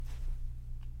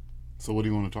So what do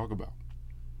you want to talk about?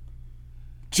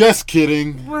 Just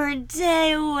kidding. We're a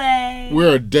day away.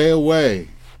 We're a day away.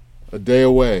 A day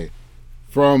away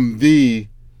from the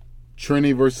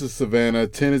Trinity versus Savannah,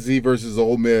 Tennessee versus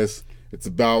Ole Miss. It's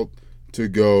about to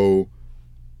go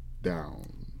down.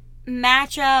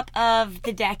 Matchup of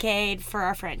the decade for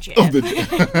our friendship. Of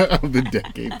the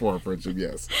decade for our friendship,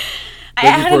 yes.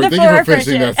 Thank you for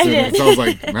finishing that sentence. I was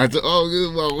like, matchup.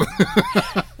 Oh,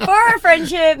 for our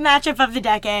friendship, matchup of the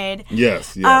decade.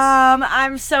 Yes.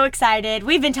 I'm so excited.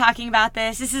 We've been talking about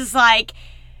this. This is like,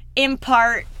 in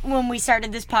part, when we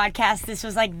started this podcast, this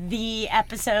was like the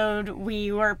episode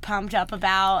we were pumped up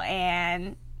about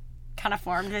and kind of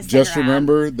formed this. Just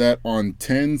remember that on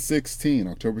 10/16,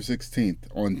 October 16th,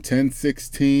 on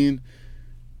 10/16,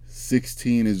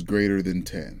 16 is greater than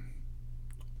 10.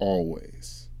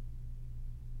 Always.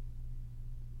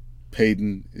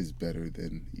 Peyton is better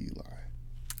than Eli.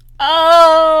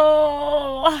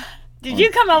 Oh, did you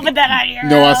come up with that idea?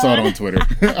 No, I saw it on Twitter.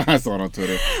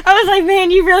 I was like, man,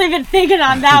 you've really been thinking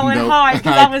on that one hard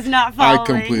because I was not following. I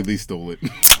completely stole it.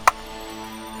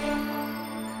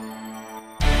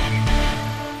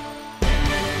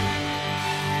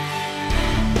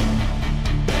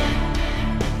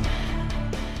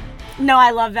 No,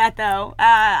 I love that though.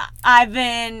 I've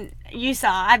been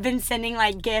sending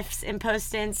like GIFs and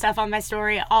posting stuff on my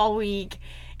story all week.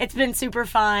 It's been super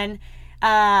fun.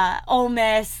 Ole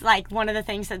Miss, like one of the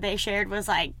things that they shared was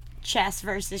like chess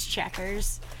versus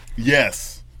checkers.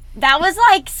 Yes. That was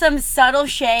like some subtle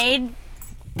shade.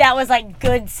 That was like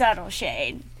good subtle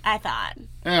shade, I thought.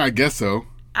 Yeah, I guess so.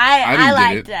 I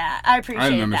liked that. I appreciate that. I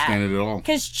didn't understand it at all.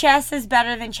 Because chess is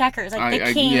better than checkers. Like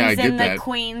the kings and the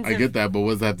queens. I get that, but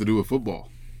what does that have to do with football?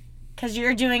 Because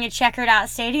you're doing a checkered out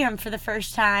stadium for the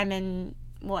first time in,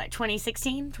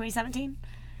 2016? 2017?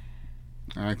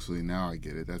 Actually, now I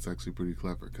get it. That's actually pretty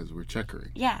clever because we're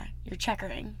checkering. Yeah, you're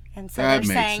checkering. And so they're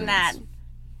saying that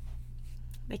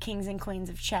the kings and queens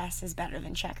of chess is better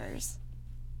than checkers.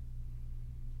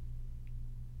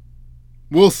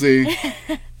 We'll see.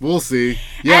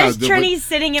 Yeah, as Trini's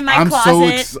sitting in my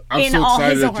closet in all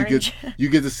his orange. You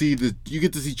get to see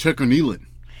Checker Neyland.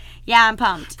 Yeah, I'm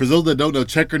pumped. For those that don't know,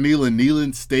 Checker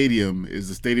Neyland Stadium is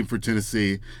the stadium for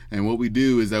Tennessee, and what we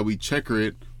do is that we checker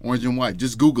it orange and white.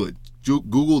 Just Google it.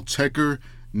 Google Checker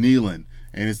Neyland,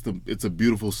 and it's a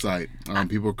beautiful sight.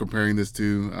 People are comparing this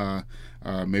to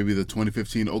maybe the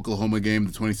 2015 Oklahoma game,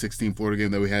 the 2016 Florida game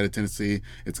that we had at Tennessee.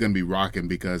 It's going to be rocking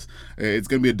because it's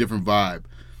going to be a different vibe.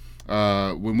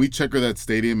 When we checker that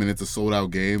stadium and it's a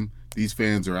sold-out game, these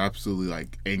fans are absolutely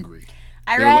like angry.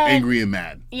 They're angry and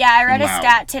mad. Yeah, I read a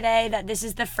stat today that this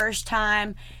is the first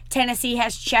time Tennessee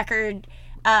has checkered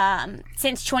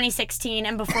since 2016,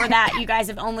 and before that you guys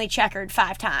have only checkered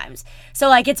 5 times. So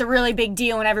like it's a really big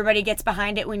deal when everybody gets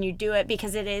behind it when you do it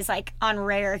because it is like on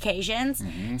rare occasions.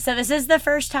 Mm-hmm. So this is the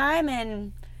first time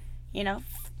in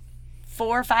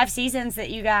 4 or 5 seasons that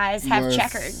you guys have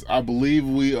checkered. I believe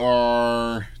we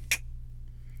are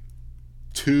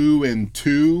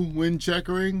 2-2 when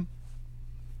checkering.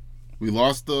 We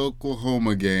lost the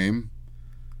Oklahoma game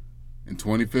in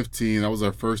 2015. That was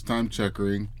our first time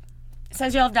checkering. It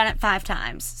says you'll have done it 5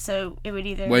 times, so it would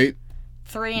either 3-2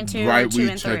 right, or 2-3.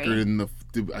 We checkered in the.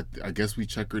 I guess we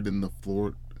checkered in the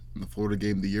Florida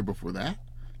game the year before that.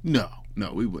 No,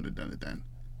 we wouldn't have done it then.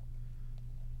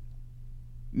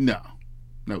 No,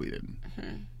 we didn't.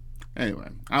 Mm-hmm. Anyway,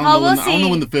 I don't know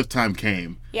when the 5th time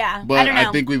came. Yeah, but I don't know.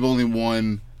 I think we've only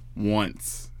won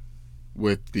once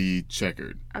with the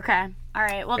checkered. Okay, all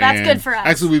right. Well, that's good for us.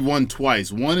 Actually, we've won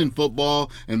twice. One in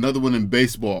football, and another one in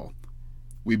baseball.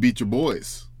 We beat your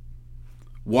boys.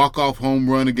 Walk-off home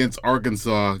run against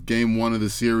Arkansas, game 1 of the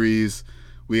series.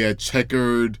 We had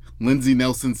checkered Lindsey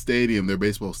Nelson Stadium, their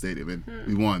baseball stadium, and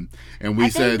we won. And we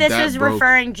said that this is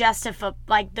referring just to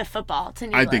the football to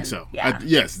Neyland. I think so. Yeah.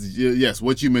 Yes.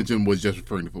 What you mentioned was just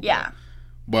referring to football. Yeah.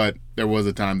 But there was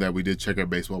a time that we did checker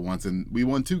baseball once, and we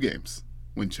won 2 games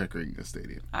when checkering a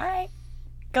stadium. All right.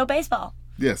 Go baseball.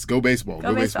 Yes, go baseball.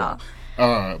 Go baseball.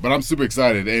 But I'm super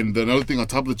excited. And another thing on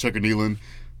top of the Checker Neyland,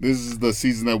 this is the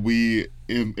season that we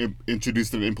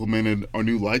introduced and implemented our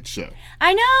new light show.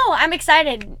 I know. I'm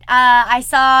excited. I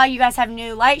saw you guys have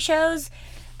new light shows,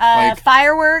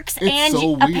 fireworks, and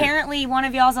so apparently one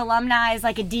of y'all's alumni is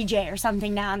like a DJ or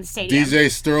something now in the stadium. DJ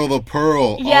Sterl the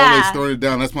Pearl. Yeah. Always throwing it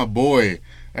down. That's my boy.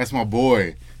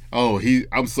 Oh,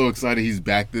 I'm so excited he's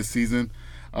back this season.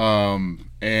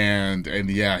 And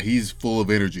yeah, he's full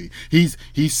of energy. He's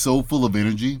so full of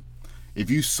energy. If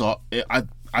you saw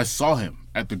I saw him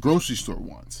at the grocery store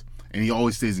once, and he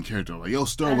always stays in character. Like, yo,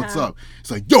 Star, what's up?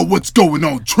 It's like, yo, what's going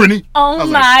on, Trini? Oh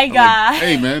my like, God.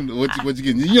 Hey man, what you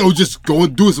getting? You know, just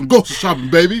going doing some grocery shopping,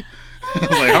 baby. I was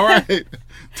like, all right,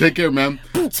 take care, man.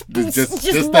 It's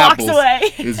just walks apples. away.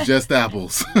 It's just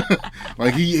apples.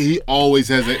 Like he always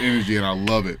has that energy, and I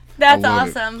love it. That's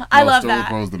awesome. I love that. Sterling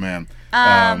Crow's the man.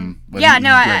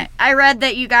 I read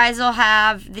that you guys will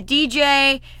have the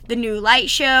DJ, the new light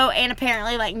show, and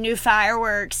apparently like new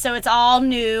fireworks. So it's all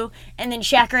new. And then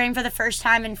checkering for the first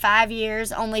time in 5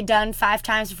 years, only done 5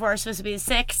 times before. It's supposed to be the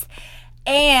 6th.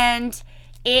 And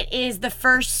it is the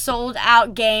first sold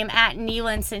out game at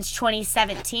Neyland since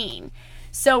 2017.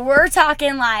 So we're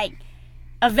talking like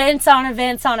events on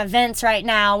events on events right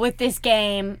now with this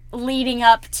game leading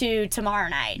up to tomorrow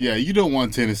night. Yeah, you don't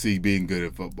want Tennessee being good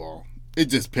at football.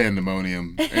 It's just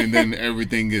pandemonium, and then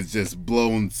everything is just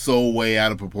blown so way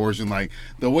out of proportion. Like,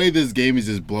 the way this game is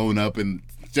just blown up, and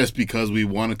just because we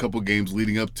won a couple games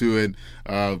leading up to it,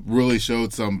 really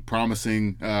showed some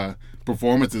promising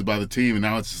performances by the team, and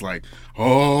now it's just like,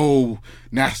 oh,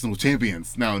 national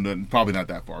champions. No, probably not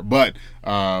that far, but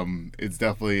it's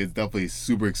definitely a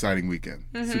super exciting weekend.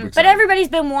 Super exciting. But everybody's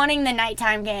been wanting the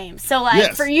nighttime game, so like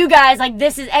Yes. for you guys, like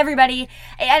this is everybody.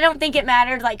 I don't think it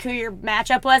mattered like who your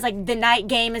matchup was. Like the night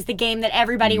game is the game that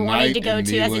everybody wanted to go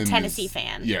to as a Tennessee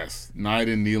fan. Yes, night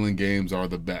and Neyland games are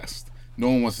the best. No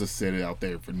one wants to sit it out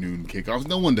there for noon kickoffs.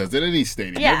 No one does it at any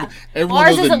stadium. Yeah. Everyone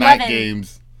Ours knows is the 11. night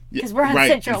games. Because we're on Right,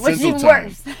 Central, in which is even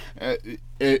Central time.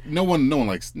 worse.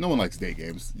 No one likes day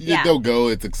games. Yeah. They'll go.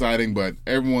 It's exciting, but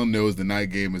everyone knows the night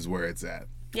game is where it's at.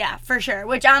 Yeah, for sure.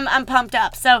 Which I'm pumped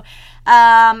up. So,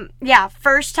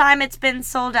 first time it's been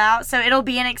sold out. So it'll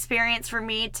be an experience for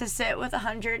me to sit with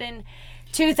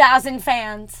 102,000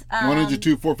 fans.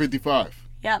 102, 455.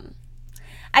 Yep.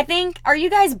 I think. Are you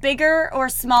guys bigger or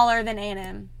smaller than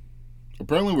A&M?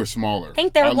 Apparently, we're smaller. I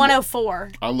think they're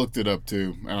 104. I looked it up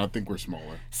too, and I think we're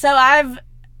smaller. So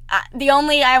the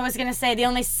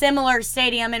only similar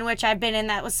stadium in which I've been in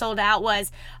that was sold out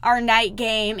was our night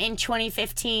game in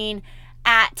 2015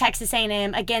 at Texas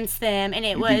A&M against them, and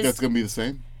You think that's gonna be the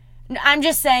same? I'm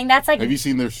just saying that's like. Have you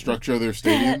seen their structure of their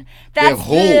stadium? They have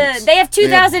holes. They have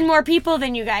 2,000 more people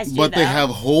than you guys do. But they have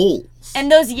holes. And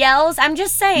those yells. I'm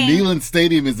just saying. Neyland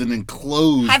Stadium is an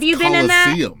enclosed Have you been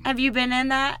coliseum. in that? Have you been in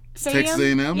that stadium? Texas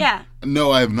A&M? Yeah.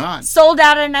 No, I have not. Sold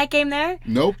out at a night game there?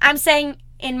 Nope. I'm saying,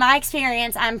 in my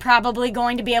experience, I'm probably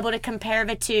going to be able to compare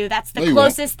the two. That's the No, you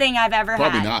closest thing I've ever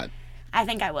Probably had. not. I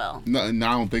think I will. No, I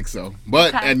don't think so.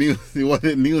 But Okay. at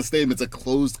Neyland Stadium, it's a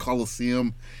closed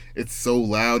coliseum. It's so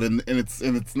loud, and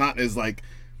it's not as like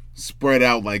spread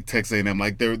out like Texas A&M.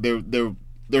 Like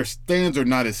their stands are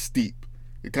not as steep.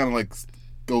 It kind of like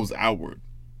goes outward.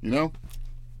 You know,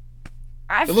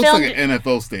 it looks like an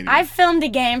NFL stadium. I filmed a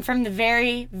game from the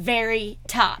very, very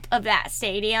top of that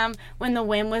stadium when the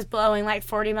wind was blowing like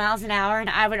 40 miles an hour, and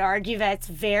I would argue that it's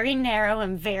very narrow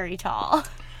and very tall.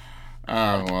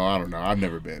 Well, I don't know. I've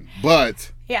never been,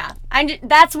 but Yeah,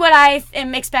 that's what I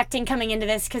am expecting coming into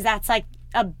this, because that's like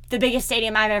the biggest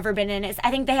stadium I've ever been in.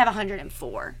 I think they have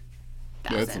 104,000.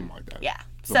 yeah, it's something like that. Yeah,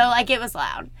 so like it was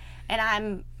loud,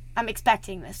 and I'm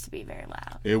expecting this to be very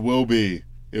loud. It will be.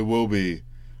 It will be.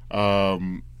 A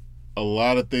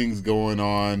lot of things going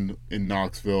on in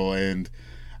Knoxville, and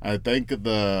I think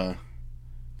the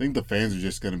fans are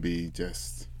just going to be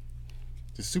just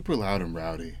super loud and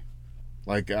rowdy.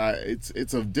 Like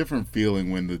it's a different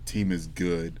feeling when the team is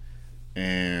good,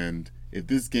 and if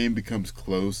this game becomes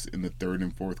close in the third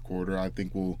and fourth quarter, I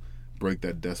think we'll break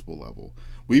that decibel level.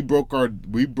 We broke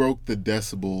the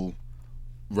decibel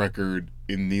record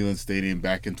in Neyland Stadium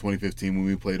back in 2015 when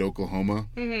we played Oklahoma.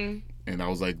 Mm-hmm. And that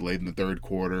was like late in the third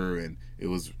quarter, and it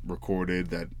was recorded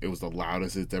that it was the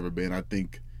loudest it's ever been. I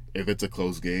think if it's a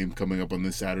close game coming up on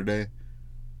this Saturday,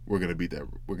 we're gonna beat that.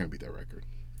 We're gonna beat that record.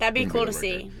 That'd be cool to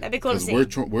see. That'd be cool to see.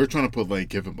 We're trying to put Lane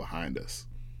Kiffin behind us.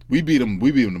 We beat him.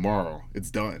 We beat him tomorrow. It's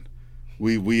done.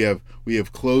 We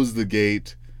have closed the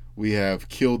gate. We have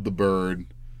killed the bird.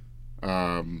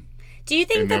 Do you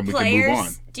think and the then we can move on.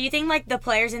 players? Do you think like the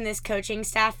players in this coaching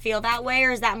staff feel that way,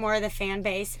 or is that more of the fan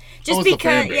base? Just it's the because,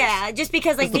 fan base. yeah, just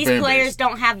because like It's the these fan players base.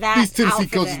 don't have that. These Tennessee out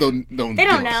for coaches them. don't. They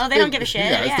don't give know. us- They don't give a shit.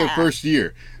 Yeah, it's their Yeah. first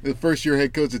year. The first year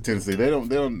head coach at Tennessee. They don't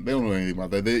know anything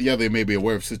about that. They may be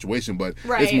aware of the situation, but it's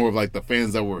Right. more of like the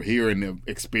fans that were here and have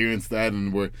experienced that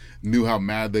and knew how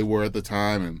mad they were at the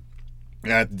time, and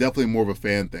yeah, it's definitely more of a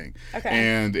fan thing. Okay.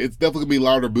 And it's definitely going to be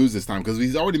louder boos this time because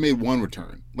he's already made one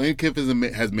return. Lane Kiffin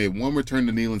has made one return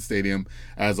to Neyland Stadium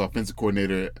as offensive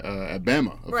coordinator at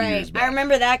Bama a few years Right. back. I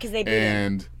remember that because they beat him.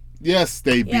 And yes,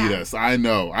 they beat Yeah. us. I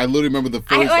know. I literally remember the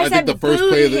I first. I said think the first booed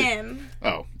play of the. him.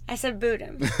 Oh, I said booed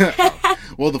him.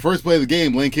 Well, the first play of the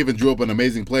game, Lane Kiffin drew up an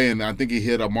amazing play, and I think he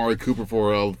hit Amari Cooper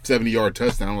for a 70-yard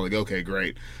touchdown. I'm like, okay,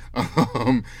 great.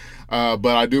 But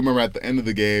I do remember at the end of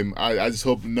the game, I just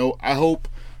hope I hope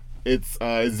it's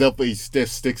definitely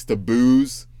sticks to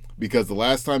booze, because the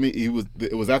last time it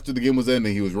was after the game was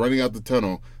ending, he was running out the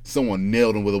tunnel. Someone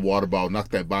nailed him with a water bottle,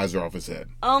 knocked that visor off his head.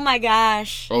 Oh my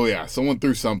gosh. Oh yeah, someone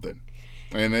threw something.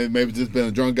 And it maybe just been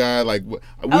a drunk guy. Like we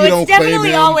don't it's definitely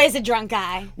claim him. Always a drunk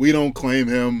guy. We don't claim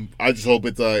him. I just hope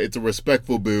it's a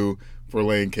respectful boo for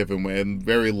Lane Kiffin, and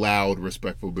very loud,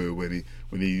 respectful boo when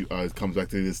he comes back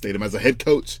to the stadium as a head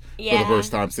coach for the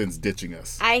first time since ditching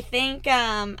us. I think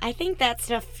that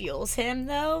stuff fuels him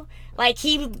though. Like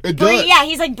it does. Yeah,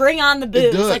 he's like, bring on the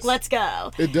booze. Like, let's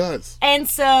go. It does. And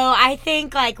so I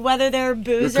think like whether they're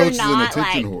booze or not, an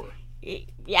attention whore.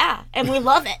 Yeah, and we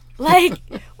love it. Like,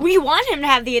 we want him to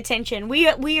have the attention.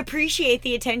 We appreciate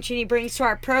the attention he brings to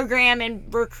our program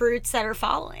and recruits that are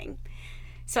following.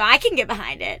 So I can get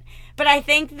behind it. But I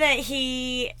think that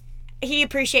he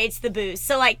appreciates the boost.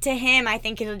 So, like, to him, I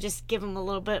think it'll just give him a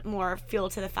little bit more fuel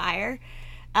to the fire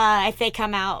if they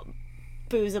come out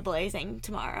booze a-blazing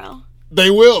tomorrow. They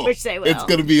will. Which they will. It's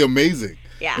going to be amazing.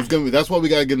 Yeah. That's why we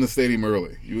got to get in the stadium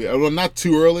early. Well, not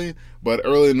too early, but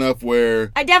early enough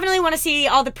where... I definitely want to see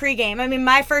all the pregame. I mean,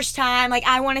 my first time, like,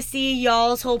 I want to see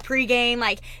y'all's whole pregame,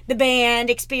 like, the band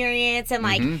experience and,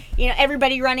 like,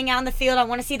 everybody running out on the field. I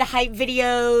want to see the hype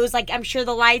videos. Like, I'm sure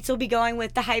the lights will be going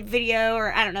with the hype video,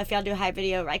 or I don't know if y'all do a hype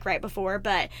video, like, right before,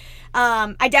 but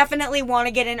I definitely want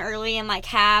to get in early and, like,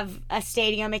 have a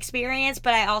stadium experience,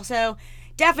 but I also...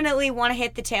 definitely want to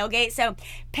hit the tailgate. So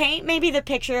paint maybe the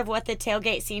picture of what the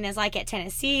tailgate scene is like at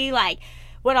Tennessee, like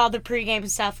what all the pregame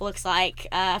stuff looks like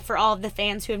for all of the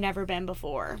fans who have never been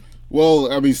before.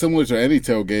 Well, I mean, similar to any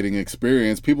tailgating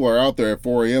experience, people are out there at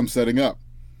 4 a.m. setting up.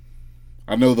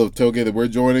 I know the tailgate that we're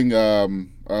joining, they're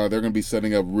going to be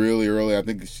setting up really early. I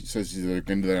think she says she's going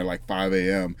to be there at like 5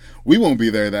 a.m. We won't be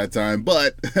there that time,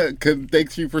 but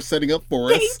thanks you for setting up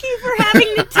for us. Thank you for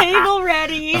having the table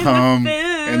ready and the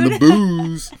food. And the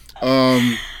booze.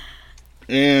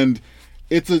 And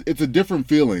it's a different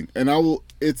feeling. And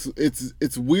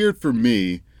it's weird for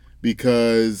me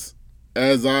because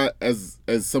as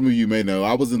some of you may know,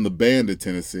 I was in the band at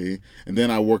Tennessee, and then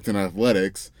I worked in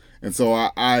athletics. And so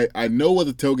I know what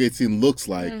the tailgate scene looks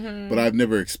like, but I've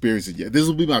never experienced it yet. This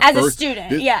will be my first. As a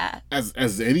student, yeah. As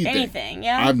anything. Anything,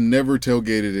 yeah. I've never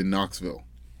tailgated in Knoxville.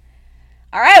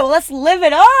 All right, well, let's live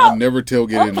it up. I've never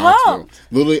tailgated in Knoxville.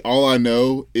 Literally, all I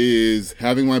know is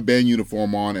having my band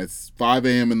uniform on at 5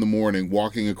 a.m. in the morning,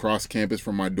 walking across campus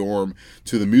from my dorm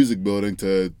to the music building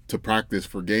to practice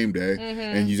for game day.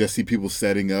 And you just see people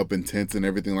setting up in tents and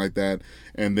everything like that.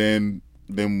 And then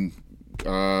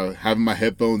having my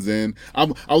headphones in. I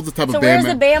was the type of band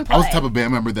member. I was the type of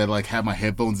band member that like had my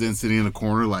headphones in, sitting in a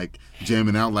corner, like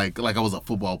jamming out, like I was a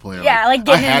football player. Yeah, like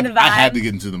getting in the vibe. I had to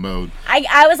get into the mode.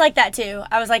 I was like that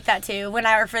too. When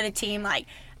I worked for the team, like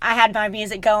I had my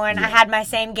music going. Yeah. I had my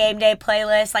same game day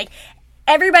playlist. Like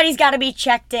everybody's got to be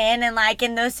checked in, and like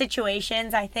in those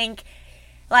situations, I think.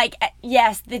 Like,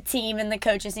 yes, the team and the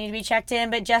coaches need to be checked in,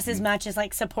 but just as much as,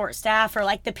 like, support staff or,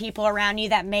 like, the people around you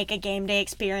that make a game day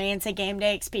experience.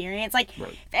 Like,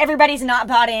 if everybody's not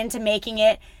bought into making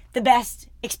it the best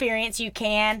experience you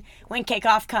can when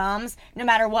kickoff comes, no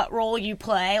matter what role you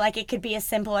play. Like, it could be as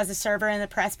simple as a server in the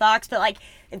press box, but, like,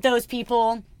 if those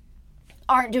people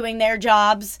aren't doing their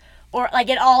jobs, or, like,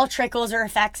 it all trickles or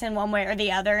affects in one way or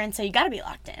the other, and so you got to be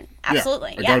locked in.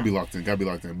 Absolutely, yeah. Got to be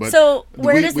locked in. But so,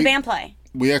 where does the band play?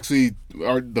 We actually,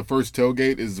 the first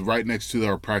tailgate is right next to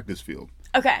our practice field.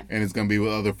 Okay. And it's going to be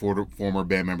with other former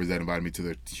band members that invited me to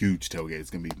their huge tailgate. It's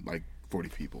going to be like 40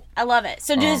 people. I love it.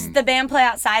 So does the band play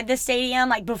outside the stadium,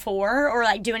 like before, or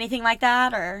like do anything like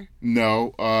that, or?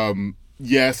 No.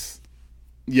 Yes.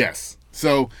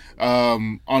 So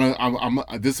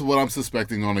this is what I'm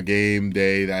suspecting on a game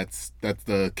day. That's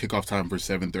the kickoff time for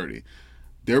 7:30.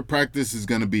 Their practice is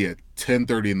going to be at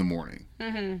 10:30 in the morning.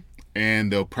 Mm-hmm.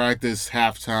 And they'll practice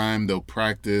halftime. They'll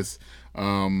practice. They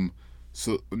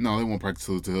won't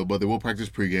practice till, but they will practice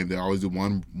pregame. They always do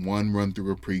one run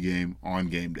through a pregame on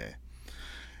game day.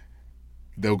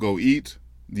 They'll go eat.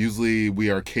 Usually, we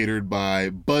are catered by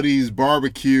Buddy's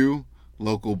Barbecue,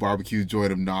 local barbecue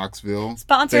joint of Knoxville.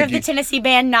 Sponsor of the Tennessee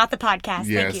Band, not the podcast.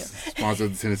 Yes, thank you. Sponsor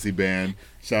of the Tennessee Band.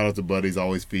 Shout out to Buddy's,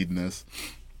 always feeding us.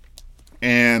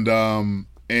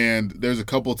 And there's a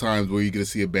couple times where you get to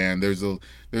see a band. There's a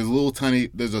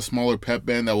smaller pep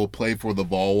band that will play for the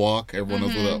Vol Walk. Everyone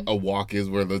knows what a walk is,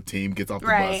 where the team gets off the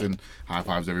bus and high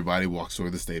fives everybody, walks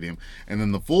toward the stadium. And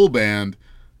then the full band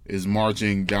is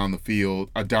marching down the field,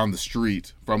 down the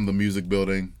street from the music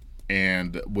building,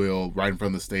 and will, right in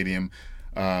front of the stadium,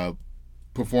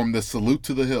 perform the Salute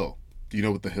to the Hill. Do you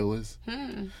know what the Hill is?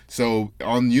 So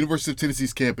on the University of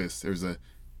Tennessee's campus, there's a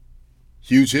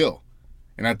huge hill.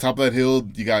 And at the top of that hill,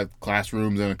 you got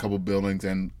classrooms and a couple buildings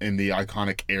and the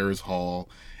iconic Ayers Hall.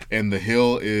 And the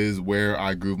hill is where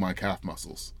I grew my calf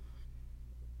muscles.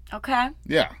 Okay.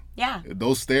 Yeah. Yeah.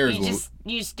 Those stairs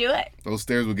You just do it. Those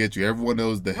stairs will get you. Everyone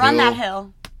knows the hill. Run that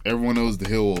hill. Everyone knows the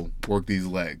hill will work these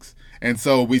legs. And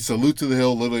so we salute to the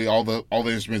hill. Literally, all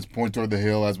the instruments point toward the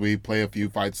hill as we play a few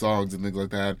fight songs and things like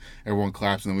that. Everyone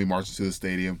claps, and then we march into the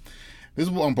stadium. This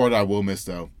is one part I will miss,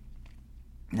 though.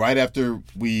 Right after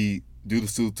we do the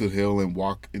salute to the hill and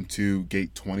walk into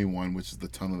gate 21, which is the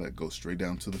tunnel that goes straight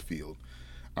down to the field,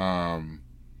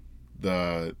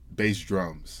 the bass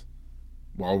drums,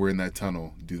 while we're in that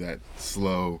tunnel, do that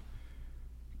slow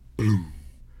boom,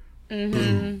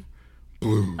 boom,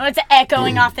 boom. Oh, it's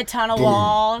echoing boom, off the tunnel boom,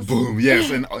 walls. Boom,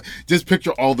 yes. And just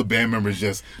picture all the band members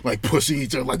just like pushing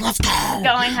each other, like, let's go.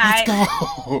 Going high.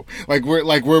 Let's go. like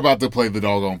we're about to play the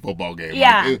doggone football game.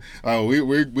 Yeah.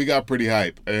 We got pretty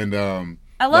hype. And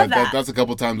I love that. That's a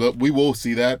couple times. We will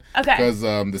see that. Okay. Because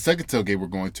the second tailgate we're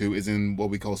going to is in what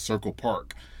we call Circle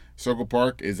Park. Circle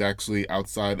Park is actually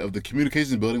outside of the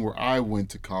communications building where I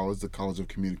went to college, the College of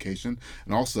Communication,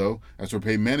 and also that's where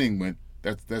Peyton Manning went.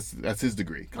 That's his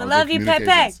degree. I love you,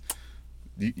 Pepe.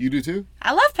 You do too?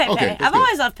 I love Pepe. Okay, I've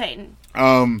always loved Peyton.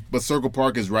 But Circle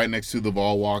Park is right next to the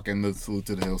ball walk and the salute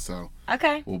to the hill, so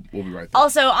okay, we'll be right there.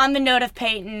 Also, on the note of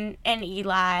Peyton and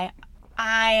Eli,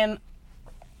 I am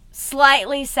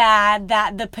slightly sad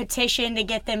that the petition to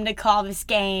get them to call this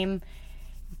game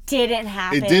didn't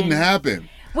happen. It didn't happen.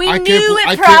 We knew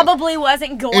it probably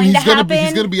wasn't going to happen.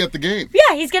 He's going to be at the game.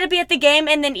 Yeah, he's going to be at the game,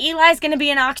 and then Eli's going to be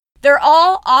in Oxford. They're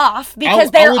all off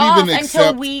because they're off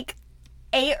until week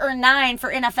 8 or 9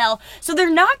 for NFL. So they're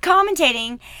not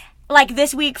commentating like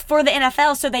this week for the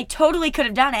NFL, so they totally could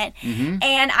have done it. Mm-hmm.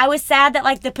 And I was sad that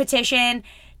like the petition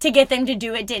to get them to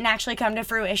do it didn't actually come to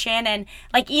fruition. And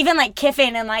like even like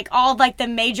Kiffin and like all like the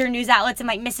major news outlets in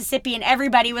like Mississippi and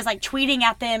everybody was like tweeting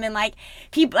at them, and like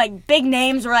people like big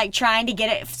names were like trying to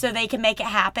get it so they could make it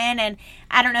happen. And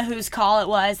I don't know whose call it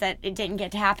was that it didn't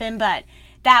get to happen, but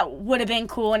that would have been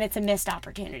cool, and it's a missed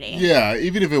opportunity. Yeah,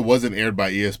 even if it wasn't aired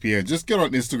by ESPN, just get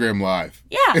on Instagram Live.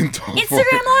 Yeah,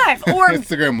 Instagram Live. Or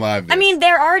Instagram Live. I mean,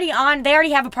 they're already on. They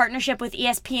already have a partnership with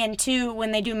ESPN2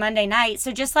 when they do Monday night.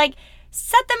 So just like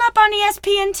set them up on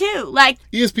ESPN2. Like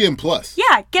ESPN Plus.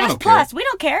 Yeah, get us Plus. We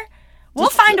don't care. We'll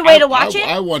find a way to watch it.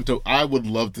 I would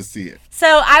love to see it.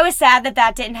 So I was sad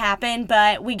that didn't happen,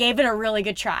 but we gave it a really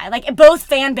good try. Like both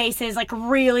fan bases like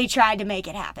really tried to make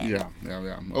it happen. Yeah.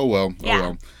 Oh well.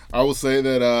 I will say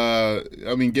that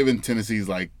I mean, given Tennessee's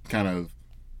like kind of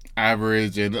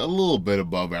average and a little bit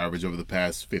above average over the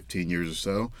past 15 years or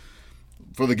so,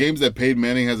 for the games that Peyton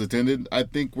Manning has attended, I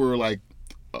think we're like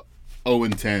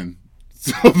 0-10.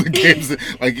 So the games,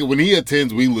 like when he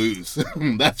attends, we lose.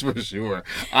 That's for sure.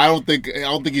 I don't think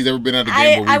he's ever been at a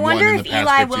game where we won in the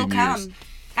past 15 years.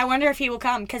 I wonder if he will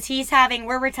come because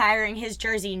we're retiring his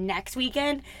jersey next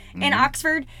weekend in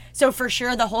Oxford. So for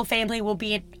sure the whole family will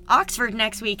be in Oxford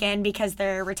next weekend because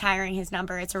they're retiring his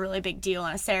number. It's a really big deal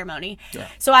in a ceremony. Yeah.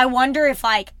 So I wonder if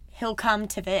like he'll come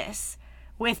to this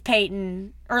with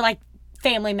Peyton or like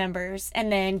family members,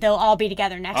 and then they'll all be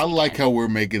together next weekend. like how we're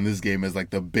making this game as like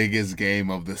the biggest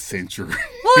game of the century.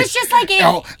 Well, it's just like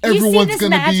everyone's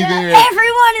going to be there.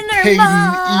 Everyone in their Peyton,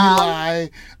 mom. Eli,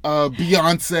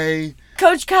 Beyonce.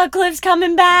 Coach Cutcliffe's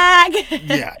coming back.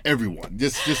 Yeah, everyone.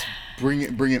 Just bring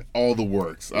it all the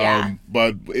works. Yeah.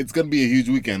 But it's going to be a huge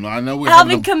weekend. I know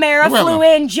Alvin Kamara flew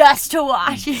in just to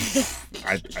watch it.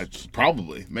 I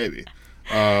probably, maybe.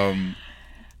 They are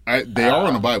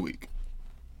on a bye week.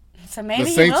 So maybe the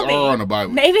Saints he will be. are on a bye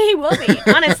week. Maybe he will be,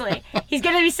 honestly. He's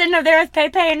going to be sitting up there with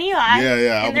Pepe and Eli.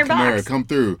 Yeah. In their Kamara, box. come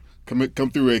through. Come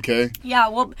through, AK. Yeah,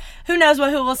 well, who knows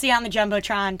who we'll see on the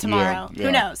Jumbotron tomorrow. Yeah.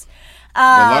 Who knows? A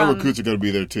lot of recruits are going to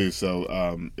be there, too,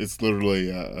 so it's literally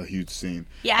a huge scene.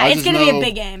 Yeah, it's going to be a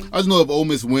big game. I just know if Ole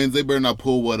Miss wins, they better not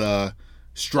pull what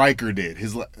Stryker did.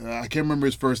 I can't remember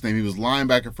his first name. He was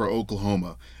linebacker for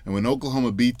Oklahoma. And when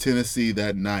Oklahoma beat Tennessee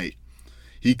that night,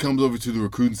 he comes over to the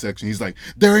recruiting section. He's like,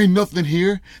 there ain't nothing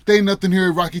here. There ain't nothing here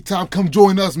at Rocky Top. Come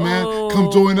join us, man. Oh.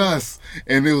 Come join us.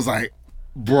 And it was like,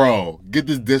 bro, get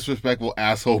this disrespectful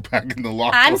asshole back in the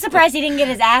locker room. I'm surprised he didn't get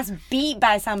his ass beat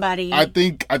by somebody. I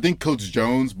think Coach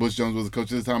Jones, Bush Jones was the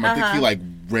coach at the time. I think he like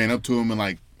ran up to him and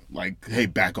like, hey,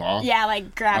 back off. Yeah,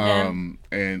 like grabbed him.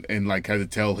 And like had to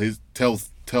tell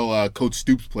Coach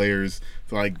Stoops players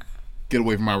to like get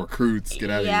away from my recruits.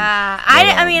 Get out of here. Yeah,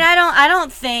 I mean, I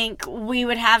don't think we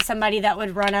would have somebody that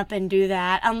would run up and do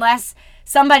that unless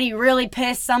somebody really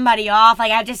pissed somebody off.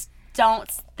 Like, I just don't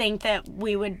think that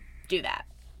we would do that.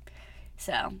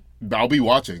 So I'll be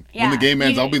watching. Yeah, when the game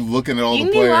ends, I'll be looking at all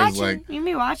the players. Like, you can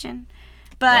be watching.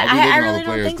 But I really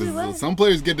don't think we would. Some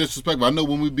players get disrespectful. I know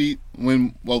when we beat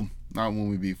not when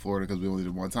we beat Florida because we only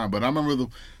did one time, but I remember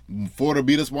Florida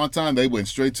beat us one time. They went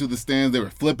straight to the stands. They were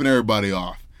flipping everybody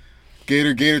off.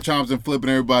 Gator chomps and flipping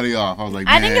everybody off. I was like,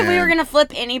 I think if we were gonna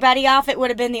flip anybody off, it would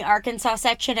have been the Arkansas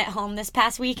section at home this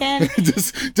past weekend.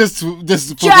 just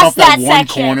flip off that one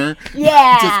section. Corner.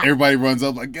 Yeah. Just everybody runs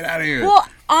up like, get out of here. Well,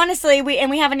 honestly, we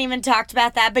haven't even talked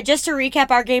about that, but just to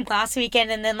recap our game last weekend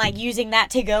and then like using that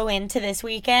to go into this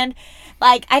weekend,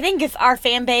 like I think if our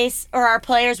fan base or our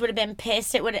players would have been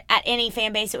pissed, it would at any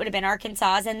fan base it would have been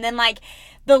Arkansas's, and then like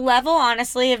the level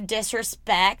honestly of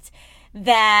disrespect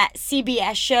that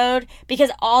CBS showed,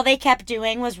 because all they kept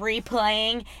doing was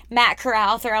replaying Matt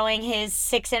Corral throwing his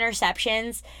 6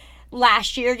 interceptions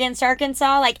last year against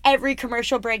Arkansas. Like every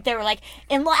commercial break they were like,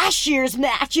 in last year's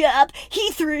matchup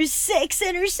he threw 6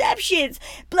 interceptions,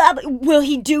 blah, blah, will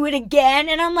he do it again?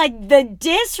 And I'm like, the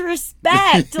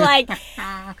disrespect. Like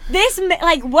this,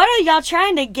 like what are y'all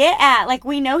trying to get at? Like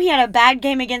we know he had a bad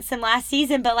game against them last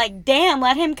season, but like damn,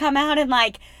 let him come out and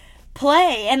like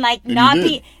play and like not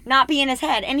be in his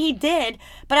head. And he did.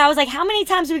 But I was like, how many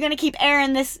times are we gonna keep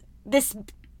airing this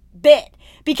bit?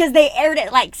 Because they aired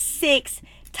it like 6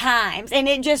 times and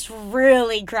it just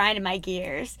really grinded my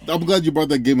gears. I'm glad you brought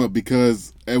that game up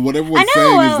because what everyone's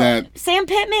saying is that Sam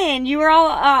Pittman, you were all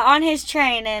on his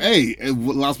train, and hey,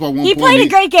 lost by 1 point. He played a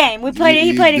great game. He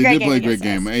played a great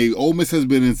game. Hey, Ole Miss has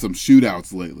been in some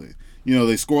shootouts lately. You know,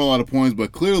 they score a lot of points,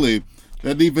 but clearly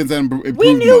that defense hasn't improved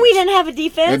We knew much. we didn't have a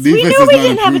defense. We knew we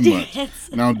didn't have a defense.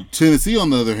 Now, Tennessee,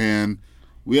 on the other hand,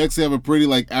 we actually have a pretty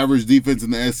average defense in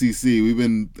the SEC. We've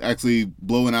been actually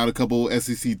blowing out a couple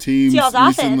SEC teams y'all's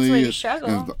recently. Offense where you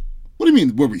struggle. What do you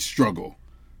mean where we struggle?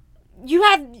 You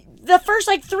had the first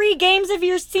 3 games of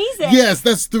your season. Yes,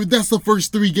 that's the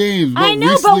first 3 games. I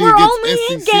know, but we're only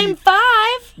in game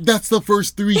 5. That's the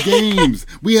first 3 games.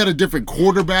 We had a different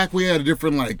quarterback. We had a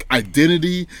different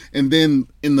identity, and then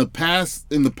in the past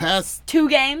 2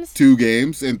 games, 2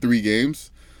 games and 3 games.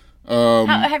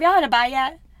 Have y'all had a bye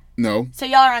yet? No. So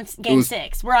y'all are on game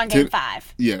 6. We're on game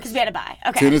 5. Yes. Because we had a bye.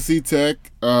 Okay. Tennessee Tech,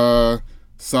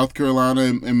 South Carolina,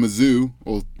 and Mizzou.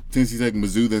 Well, Tennessee Tech,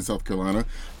 Mizzou, then South Carolina.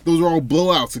 Those are all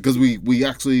blowouts because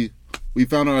we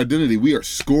found our identity. We are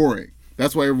scoring.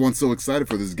 That's why everyone's so excited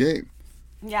for this game.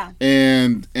 Yeah.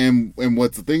 And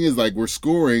what's the thing is we're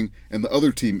scoring and the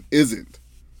other team isn't.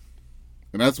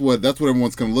 And that's what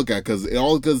everyone's going to look at because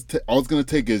all it's going to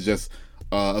take is just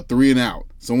a 3 and out.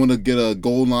 Someone to get a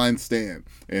goal line stand,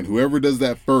 and whoever does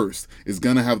that first is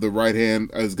gonna have the right hand.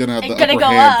 Is gonna have the upper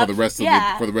hand for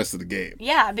the rest of the game.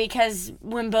 Yeah, because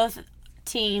when both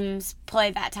teams play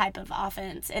that type of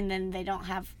offense, and then they don't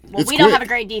have we don't have a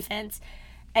great defense,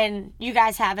 and you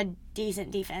guys have a decent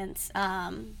defense.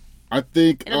 I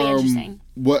think it'll be interesting.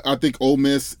 I think Ole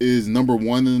Miss is number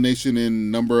 1 in the nation in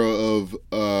number of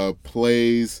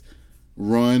plays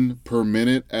run per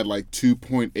minute at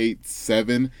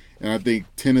 2.87. And I think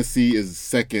Tennessee is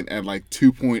second at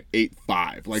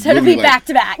 2.85. So it'll be back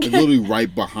to back. Literally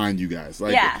right behind you guys.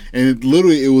 Yeah. And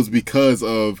it was because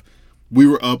of we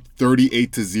were up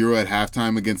 38-0 at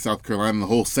halftime against South Carolina. And the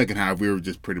whole second half, we were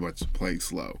just pretty much playing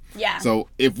slow. Yeah. So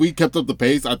if we kept up the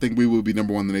pace, I think we would be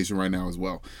number 1 in the nation right now as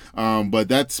well. But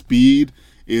that speed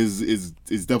is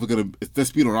definitely going to – that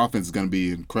speed on offense is going to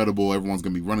be incredible. Everyone's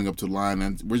going to be running up to the line,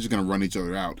 and we're just going to run each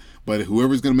other out. But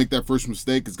whoever's going to make that first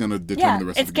mistake is going to determine the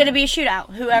rest of the game. It's going to be a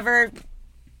shootout. Whoever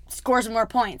scores more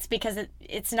points, because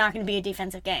it's not going to be a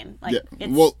defensive game.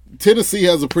 Well, Tennessee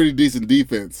has a pretty decent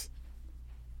defense.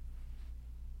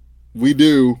 We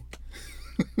do.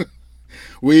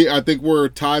 I think we're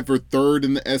tied for 3rd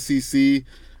in the SEC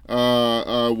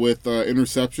with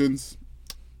interceptions.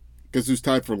 Guess who's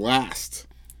tied for last?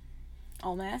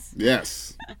 Ole Miss?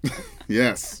 Yes.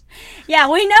 Yes. Yeah,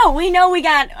 we know we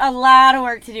got a lot of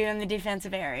work to do in the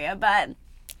defensive area, but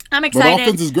I'm excited. But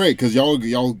offense is great because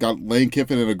y'all got Lane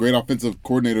Kiffin and a great offensive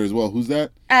coordinator as well. Who's that?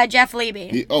 Jeff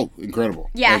Leby. Incredible.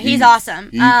 Yeah, he's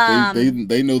awesome.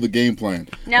 They know the game plan.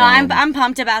 No, I'm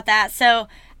pumped about that. So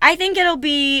I think it'll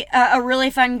be a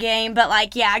really fun game, but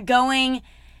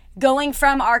going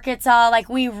from Arkansas,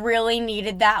 we really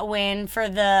needed that win for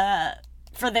the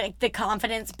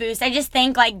confidence boost. I just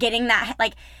think getting that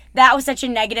that was such a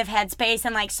negative headspace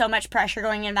and so much pressure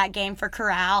going into that game for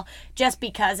Corral just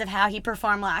because of how he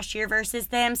performed last year versus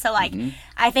them. So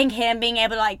I think him being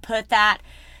able to put that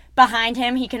behind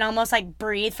him, he can almost like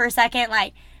breathe for a second.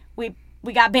 Like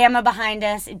we got Bama behind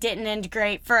us. It didn't end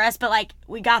great for us, but like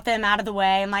we got them out of the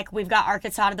way, and like we've got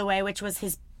Arkansas out of the way, which was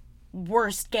his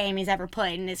worst game he's ever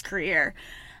played in his career.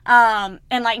 And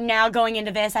like now going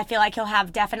into this, I feel like he'll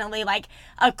have definitely like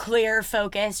a clear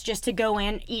focus just to go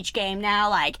in each game now,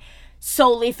 like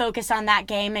solely focus on that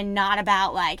game and not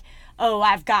about like, oh,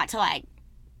 I've got to like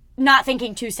not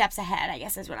thinking 2 steps ahead, I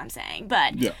guess is what I'm saying.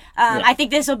 But I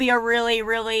think this will be a really,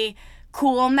 really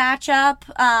cool matchup.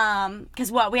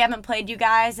 Because we haven't played you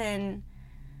guys in...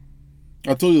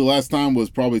 I told you the last time was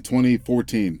probably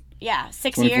 2014. Yeah,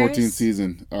 6 years. 2014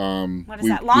 season. What is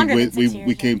that? Longer than 6 years.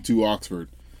 We came to Oxford.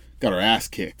 Got our ass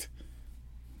kicked.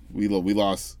 We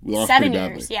lost 7 pretty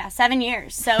years. badly. Yeah, 7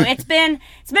 years. So it's been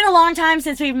a long time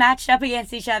since we've matched up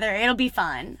against each other. It'll be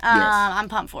fun. Yes. I'm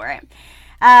pumped for it.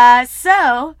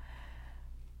 So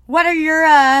what are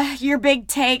your big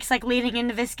takes like leading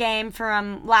into this game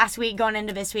from last week going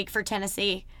into this week for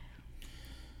Tennessee?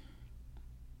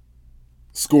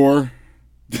 Score.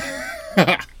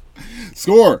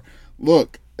 Score.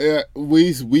 Look,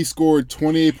 we scored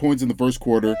 28 points in the first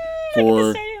quarter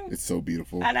for. It's so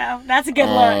beautiful. I know. That's a good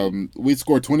look. We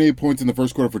scored 28 points in the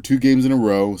first quarter for 2 games in a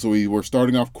row, so we were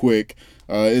starting off quick.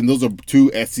 And those are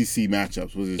 2 SEC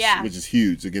matchups, which is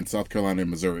huge against South Carolina and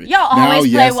Missouri. Y'all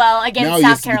always play well against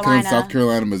South Carolina. South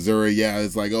Carolina, Missouri,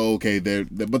 it's like, oh, okay,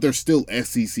 but they're still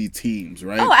SEC teams,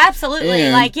 right? Oh, absolutely.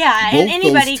 And and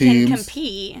anybody can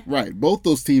compete. Right. Both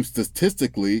those teams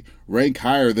statistically rank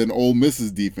higher than Ole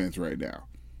Miss's defense right now.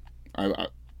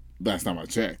 Last time I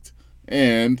checked.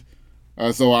 And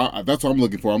so that's what I'm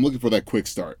looking for. I'm looking for that quick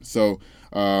start. So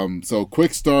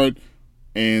quick start,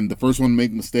 and the first one to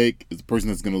make a mistake is the person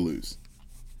that's going to lose.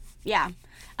 Yeah.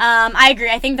 I agree.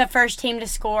 I think the first team to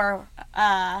score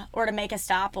or to make a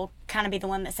stop will kind of be the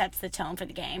one that sets the tone for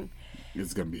the game.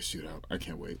 It's going to be a shootout. I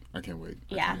can't wait.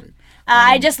 Yeah.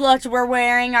 I just looked. We're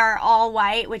wearing our all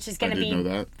white, which is going to be... know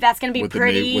that. That's going to be With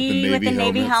pretty with the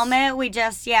Navy helmet. We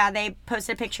just, they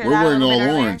posted a picture of We're that wearing a little all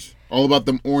bit earlier. orange. All about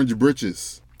them orange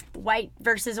britches. White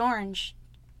versus orange.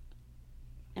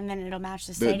 And then it'll match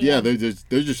the stadium. They're just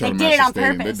trying to match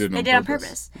the stadium. They did it on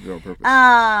purpose.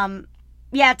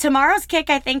 Tomorrow's kick,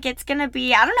 I think it's going to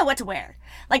be... I don't know what to wear.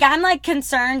 Like, I'm, like,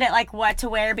 concerned at, like, what to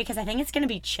wear because I think it's going to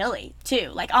be chilly,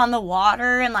 too. Like, on the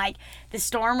water and, like, the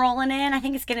storm rolling in. I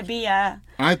think it's going to be I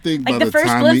think like by the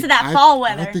first glimpse of that fall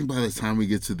weather. I think by the time we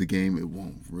get to the game, it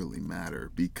won't really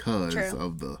matter because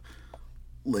of the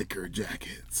liquor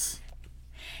jackets.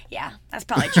 Yeah, that's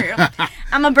probably true.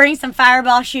 I'm going to bring some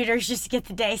fireball shooters just to get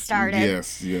the day started.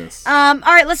 Yes. All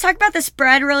right, let's talk about the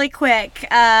spread really quick.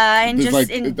 I think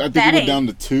it went down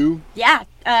to 2. Yeah.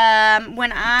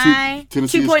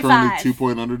 Tennessee is currently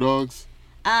 2-point underdogs.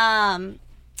 FanDuel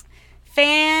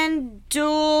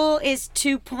is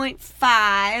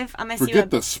 2.5. I'm going to see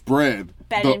Forget the spread.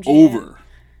 BetMGM. The over.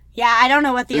 Yeah, I don't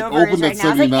know what the over is right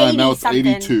now. It opened at 79, now it's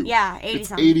 82. Yeah, 80 it's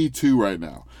something. 82 right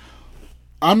now.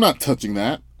 I'm not touching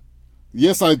that.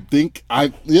 Yes,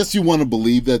 yes, you want to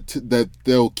believe that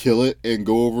they'll kill it and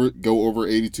go over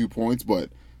 82 points, but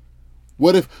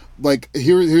what if, like,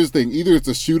 here's the thing, either it's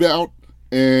a shootout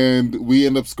and we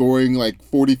end up scoring like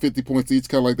 40, 50 points each,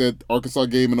 kind of like that Arkansas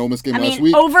game and Ole Miss game last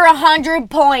week. Over 100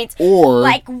 points. Or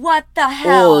like, what the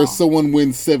hell? Or someone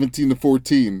wins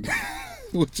 17-14,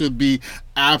 which would be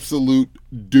absolute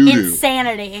doo-doo.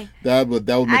 Insanity. That would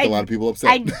make a lot of people upset.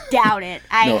 I doubt it.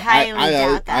 I highly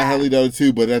doubt that. I highly doubt it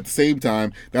too, but at the same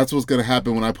time, that's what's going to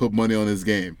happen when I put money on this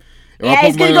game.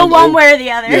 It's going to go one way or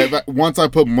the other. Yeah, once I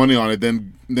put money on it,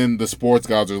 then the sports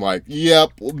gods are like, yep,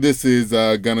 this is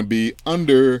going to be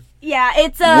under. Yeah,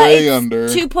 it's under.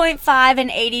 2.5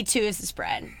 and 82 is the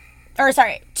spread. Or,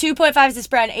 sorry, 2.5 is the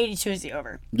spread, 82 is the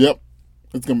over. Yep.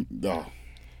 It's going to... Oh.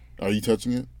 Are you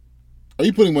touching it? Are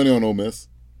you putting money on Ole Miss?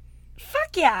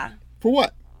 Fuck yeah. For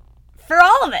what? For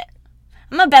all of it.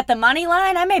 I'm going to bet the money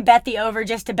line. I may bet the over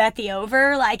just to bet the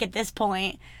over, like, at this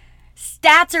point.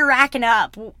 Stats are racking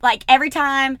up. Like, every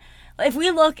time, if we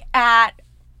look at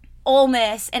Ole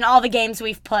Miss and all the games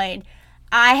we've played,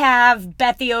 I have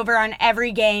bet the over on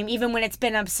every game, even when it's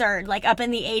been absurd, like up in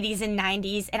the 80s and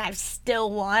 90s, and I've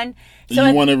still won. So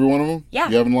you won every one of them? Yeah.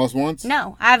 You haven't lost once?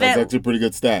 No, I haven't. That's actually a pretty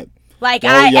good stat. Like,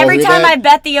 every time I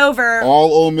bet the over...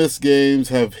 All Ole Miss games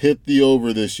have hit the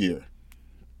over this year.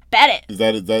 Bet it. Is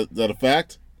that a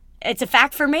fact? It's a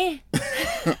fact for me.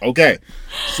 Okay.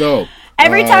 So...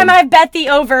 Every time I've bet the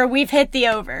over, we've hit the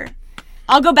over.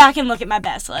 I'll go back and look at my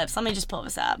bet slips. Let me just pull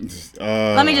this up.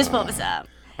 I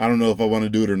don't know if I want to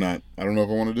do it or not. I don't know if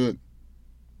I want to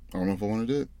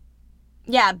do it.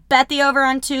 Yeah, bet the over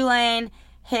on Tulane,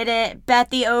 hit it.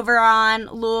 Bet the over on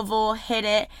Louisville, hit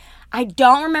it. I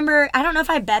don't remember. I don't know if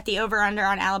I bet the over-under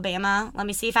on Alabama. Let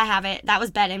me see if I have it. That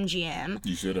was BetMGM.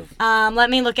 You should have. Let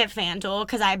me look at FanDuel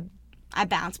because I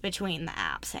bounce between the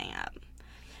apps. Hang up.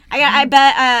 I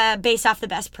bet based off the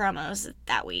best promos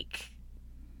that week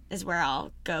is where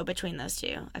I'll go between those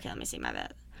two. Okay, let me see my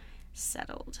bet.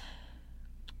 Settled.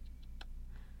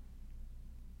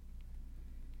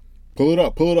 Pull it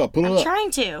up. I'm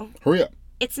trying to. Hurry up.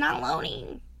 It's not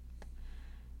loading.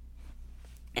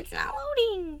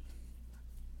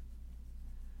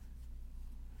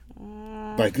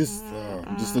 Like this,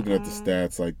 I'm just looking at the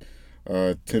stats. Like,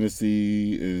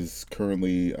 Tennessee is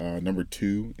currently number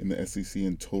 2 in the SEC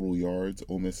in total yards.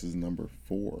 Ole Miss is number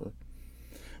 4,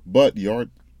 but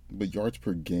yards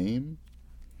per game.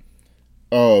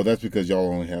 Oh, that's because y'all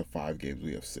only have 5 games.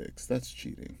 We have 6. That's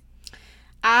cheating.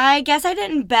 I guess I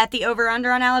didn't bet the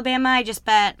over-under on Alabama. I just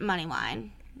bet money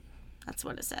line. That's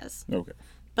what it says. Okay.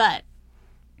 But,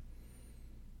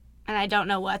 and I don't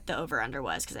know what the over-under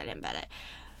was because I didn't bet it.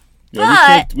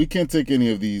 Yeah, we can't take any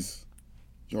of these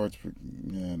yards per.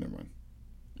 Yeah, never mind.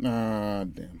 Ah,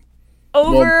 damn.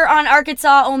 Over on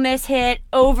Arkansas, Ole Miss hit.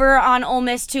 Over on Ole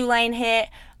Miss, Tulane hit.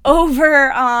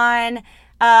 Over on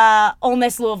Ole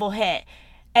Miss, Louisville hit.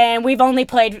 And we've only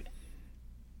played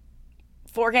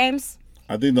 4 games.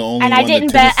 I think the only and one I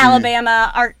didn't bet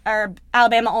Alabama or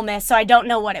Alabama Ole Miss, so I don't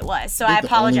know what it was. So I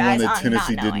apologize. The only one that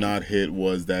Tennessee did not hit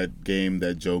was that game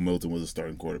that Joe Milton was a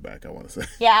starting quarterback. I want to say.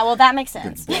 Yeah, well, that makes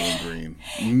sense. Bowling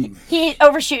Green. He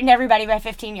overshooting everybody by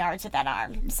 15 yards with that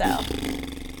arm. So.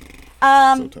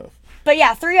 So tough. But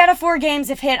yeah, 3 out of 4 games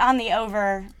have hit on the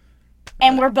over,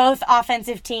 and we're both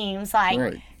offensive teams.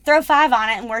 Like, throw 5 on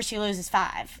it, and worst you lose is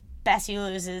 5. Best you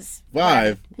lose is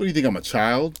 5. What do you think? I'm a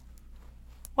child.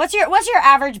 What's your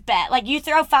average bet? Like, you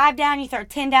throw 5 down, you throw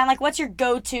 10 down. Like, what's your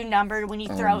go-to number when you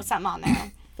throw something on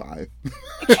there? 5. 5?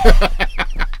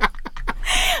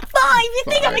 You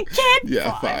think I'm a kid?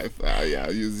 Yeah, 5. Yeah, I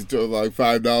usually throw like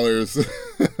 $5.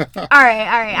 All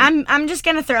right. I'm just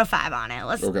gonna throw 5 on it.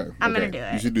 I'm gonna do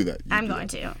it. You should do that. I'm going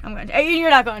to. You're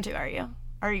not going to, are you?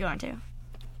 Or are you going to?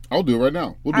 I'll do it right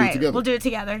now. We'll do it together. We'll do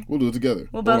it together.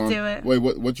 We'll both do it. Wait,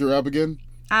 what's your app again?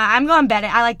 I'm going bet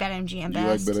it. I like BetMGM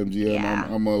best. You like BetMGM? Yeah.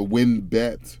 I'm a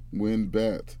WinBet.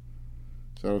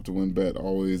 Shout out to WinBet.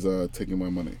 Always taking my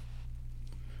money.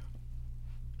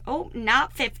 Oh,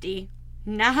 not 50.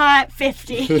 Not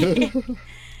 50.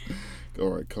 All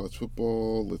right, college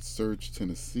football. Let's search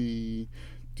Tennessee.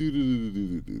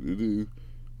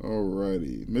 All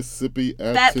righty. Mississippi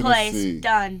at Bet Tennessee. place.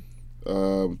 Done.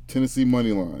 Tennessee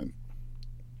money line.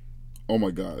 Oh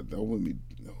my God. That wouldn't be.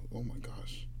 Oh my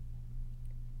gosh.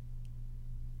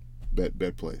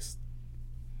 Bet placed.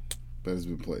 Bet has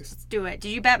been placed. Let's do it.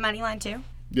 Did you bet money line too?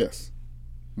 Yes.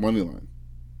 Money line.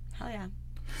 Hell yeah.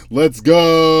 Let's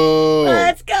go.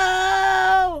 Let's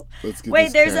go. Let's get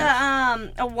Wait, there's cash.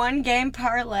 a 1-game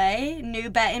parlay,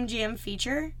 new BetMGM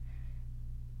feature.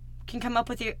 Can come up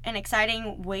with an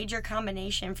exciting wager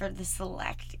combination for the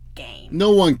select game.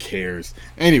 No one cares.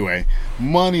 Anyway,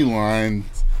 money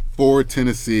lines for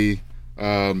Tennessee.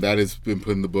 That has been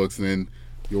put in the books, and then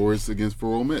yours against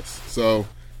for Ole Miss. So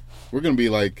we're gonna be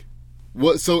like,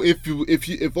 what? So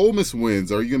if Ole Miss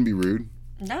wins, are you gonna be rude?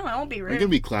 No, I won't be rude. Are you gonna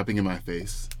be clapping in my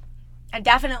face? I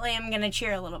definitely am gonna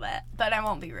cheer a little bit, but I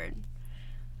won't be rude.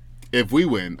 If we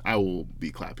win, I will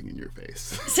be clapping in your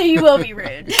face. So you will be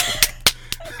rude.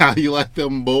 How you like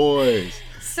them boys?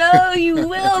 So you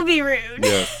will be rude.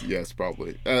 Yes,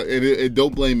 probably. And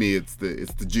don't blame me. It's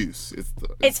the juice.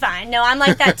 It's fine. No, I'm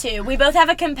like that too. We both have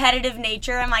a competitive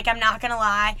nature. I'm not gonna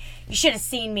lie. You should have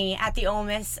seen me at the Ole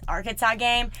Miss Arkansas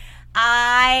game.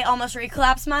 I almost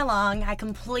recollapsed my lung. I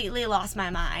completely lost my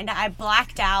mind. I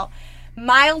blacked out.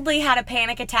 Mildly had a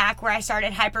panic attack where I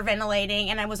started hyperventilating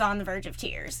and I was on the verge of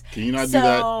tears. Can you not do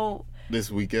that this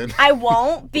weekend? I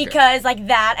won't because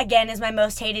that again is my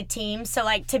most hated team. So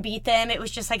to beat them, it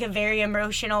was just a very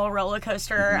emotional roller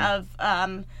coaster of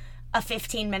a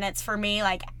 15 minutes for me,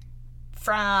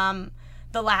 from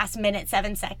the last minute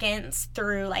 7 seconds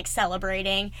through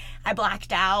celebrating. I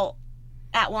blacked out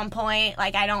at one point.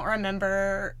 I don't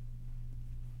remember.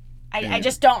 I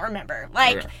just don't remember.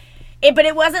 Okay. But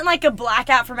it wasn't a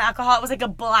blackout from alcohol. It was a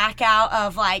blackout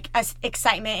of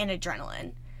excitement and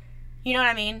adrenaline. You know what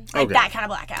I mean? That kind of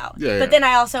blackout. Yeah. But then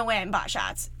I also went and bought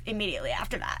shots immediately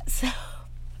after that. So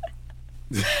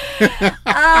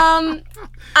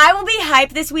I will be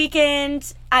hyped this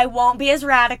weekend. I won't be as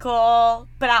radical,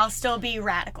 but I'll still be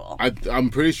radical. I'm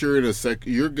pretty sure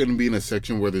you're going to be in a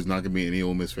section where there's not going to be any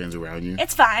Ole Miss fans around you.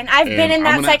 It's fine. I've been in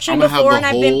that section before, and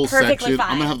I've been perfectly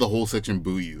fine. I'm going to have the whole section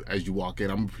boo you as you walk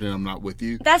in. I'm going to pretend I'm not with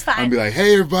you. That's fine. I'm going to be like,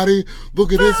 hey, everybody,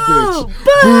 look at this bitch.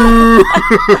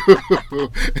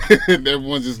 Boo! And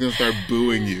everyone's just going to start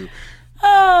booing you.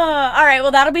 Oh, all right.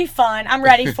 Well, that'll be fun. I'm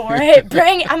ready for it.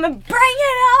 I'm gonna bring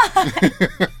it on.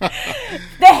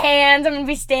 The hands. I'm gonna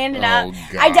be standing up.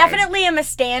 God. I definitely am a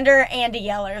stander and a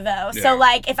yeller, though. Yeah. So,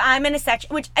 like, if I'm in a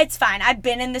section, which it's fine. I've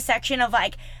been in the section of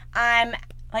I've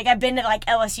been to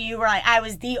LSU where I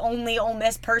was the only Ole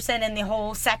Miss person in the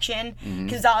whole section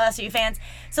because all LSU fans.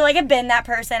 So I've been that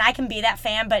person. I can be that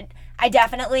fan, but I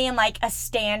definitely am a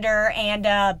stander and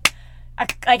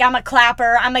I'm a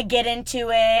clapper. I'm a get into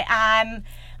it. I'm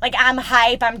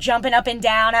hype. I'm jumping up and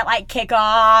down at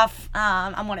kickoff.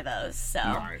 I'm one of those. So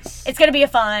nice. It's gonna be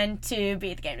fun to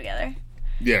be at the game together.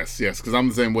 Yes, because I'm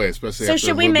the same way, especially so after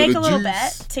should we make a little juice.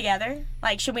 bet together?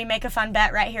 Should we make a fun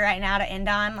bet right here, right now to end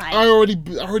on? I already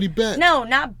bet. No,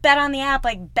 not bet on the app.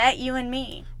 Bet you and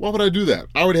me. Why would I do that?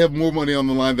 I already have more money on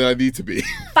the line than I need to be.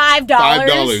 $5.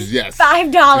 $5, yes.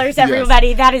 $5, everybody.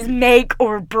 Yes. That is make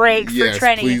or break for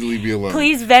Trenny. Please leave me alone.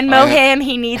 Please Venmo him.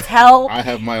 He needs help. I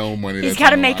have my own money. He's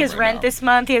got to make his rent this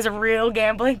month. He has a real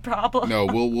gambling problem. No,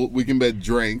 we can bet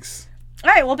drinks. All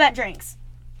right, we'll bet drinks.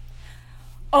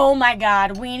 Oh my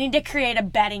God, we need to create a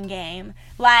betting game.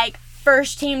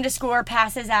 First team to score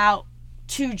passes out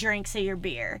 2 drinks of your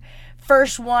beer.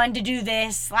 First one to do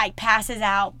this, passes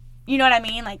out. You know what I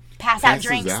mean? Pass out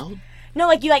drinks. Out?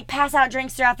 No, you pass out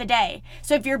drinks throughout the day.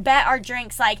 So if your bet are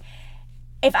drinks,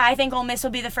 if I think Ole Miss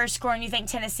will be the first score and you think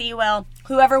Tennessee, well,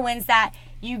 whoever wins that,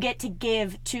 you get to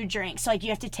give 2 drinks. So you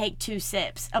have to take 2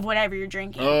 sips of whatever you're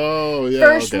drinking. Oh yeah.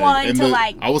 First okay. one and to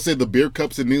I will say the beer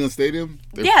cups in Neyland Stadium.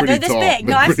 They're they're this tall. big.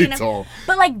 No, I've seen them. Tall.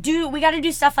 But we got to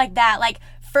do stuff like that.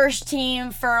 First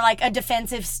team for a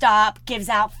defensive stop gives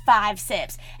out 5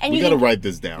 sips. And we got to write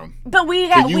this down. But we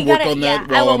Can you work gotta, on that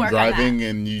while I'm driving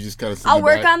and you just kind of I'll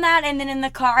work on that, and then in the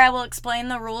car I will explain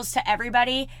the rules to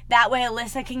everybody. That way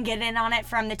Alyssa can get in on it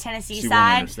from the Tennessee she side.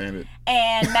 Won't understand it.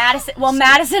 And Madison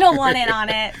will want in on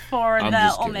it for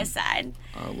the Ole Miss side.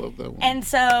 I love that one. And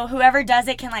so whoever does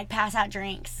it can pass out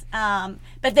drinks.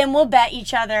 But then we'll bet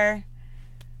each other.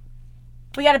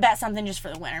 We got to bet something just for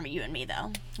the winner, you and me,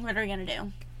 though. What are we going to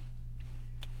do?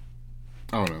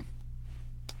 I don't know.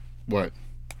 What?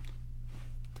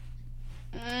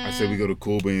 I said we go to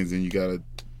Cool Beans and you got to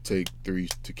take 3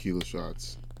 tequila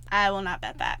shots. I will not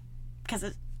bet that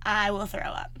because I will throw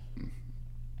up.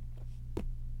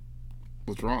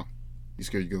 What's wrong? You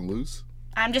scared you're going to lose?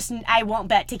 I won't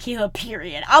bet tequila,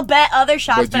 period. I'll bet other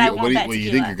shots, but I won't bet tequila.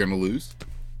 You think you're going to lose?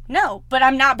 No, but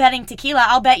I'm not betting tequila.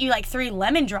 I'll bet you 3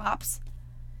 lemon drops.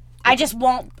 Okay.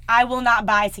 I will not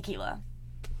buy tequila.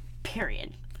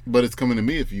 Period. But it's coming to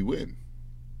me if you win.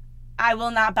 I will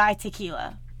not buy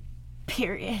tequila.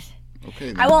 Period.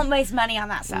 Okay. Then. I won't waste money on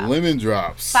that stuff. Lemon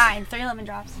drops. Fine, 3 lemon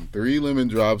drops. 3 lemon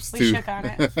drops. We shook on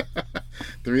it.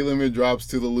 3 lemon drops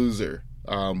to the loser.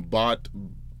 Bought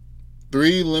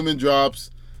 3 lemon drops.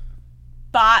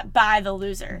 Bought by the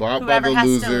loser. Bought Whoever by the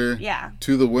loser. Yeah.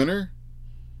 To the winner.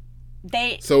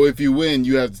 So if you win,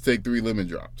 you have to take 3 lemon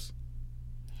drops.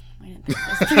 We didn't think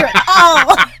this through at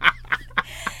all.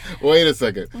 Wait a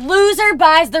second. Loser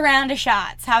buys the round of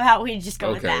shots. How about we just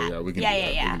go with that? Yeah, we can yeah, do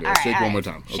that. Yeah. All right, shake one more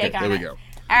time. Okay, there we go.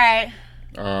 All right.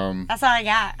 That's all I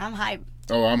got. I'm hyped.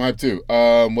 Oh, I'm hyped too.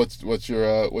 What's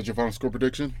your final score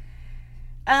prediction?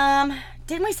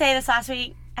 Didn't we say this last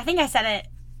week? I think I said it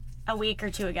a week or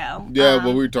 2 ago. Yeah,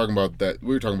 well, we were talking about that.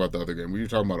 We were talking about the other game. We were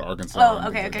talking about Arkansas. Oh,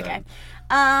 okay.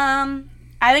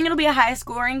 I think it'll be a high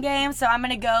scoring game, so I'm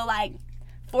gonna go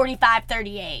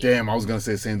 45-38. Damn, I was going to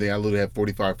say the same thing. I literally had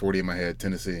 45-40 in my head,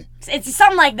 Tennessee. It's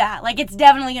something like that. It's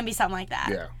definitely going to be something like that.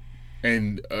 Yeah.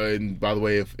 And by the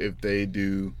way, if they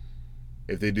do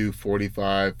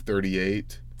 45-38,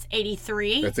 it's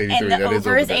 83. That's 83. And the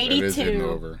over is 82. 82. That is hitting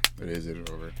over. It is hitting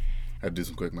over. I had to do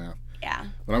some quick math. Yeah.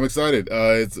 But I'm excited.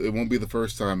 It won't be the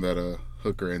first time that a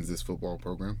Hooker ends this football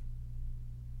program.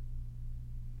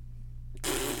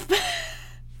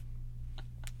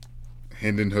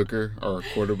 Hendon Hooker, our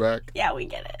quarterback. Yeah, we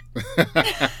get it.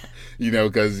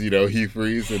 Because, Hugh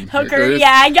Freeze and Hooker.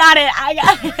 Yeah, I got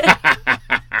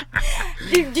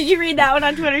it. Did you read that one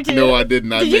on Twitter, too? No, I did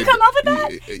not. Did you come up with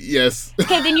that? Yes.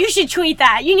 Okay, then you should tweet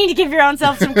that. You need to give your own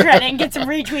self some credit and get some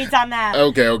retweets on that.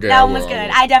 Okay. That one was good.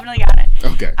 I definitely got it.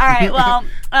 Okay. All right, well,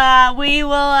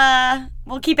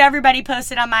 we'll keep everybody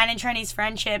posted on mine and Trenny's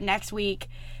friendship next week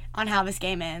on how this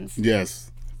game ends.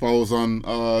 Yes. Follow us on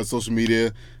social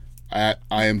media at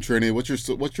I Am Trini. What's your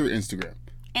Instagram?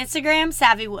 Instagram,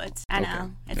 Savvy Woods. I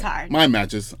know. It's hard. Mine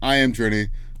matches. I Am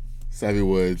Trini. Savvy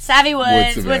Woods. Savvy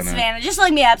Woods, Woods Savannah. Just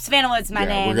look me up. Savannah Woods is my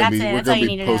name. That's it. That's all you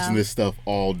need to know. We're going to be posting this stuff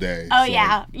all day. Oh, so.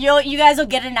 Yeah. You guys will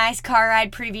get a nice car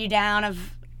ride preview down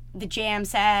of the jam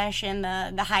sesh and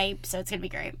the hype, so it's going to be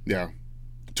great. Yeah.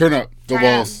 Turn up. Go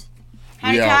Balls.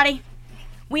 Howdy, Toddy.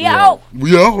 We out.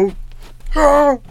 We out.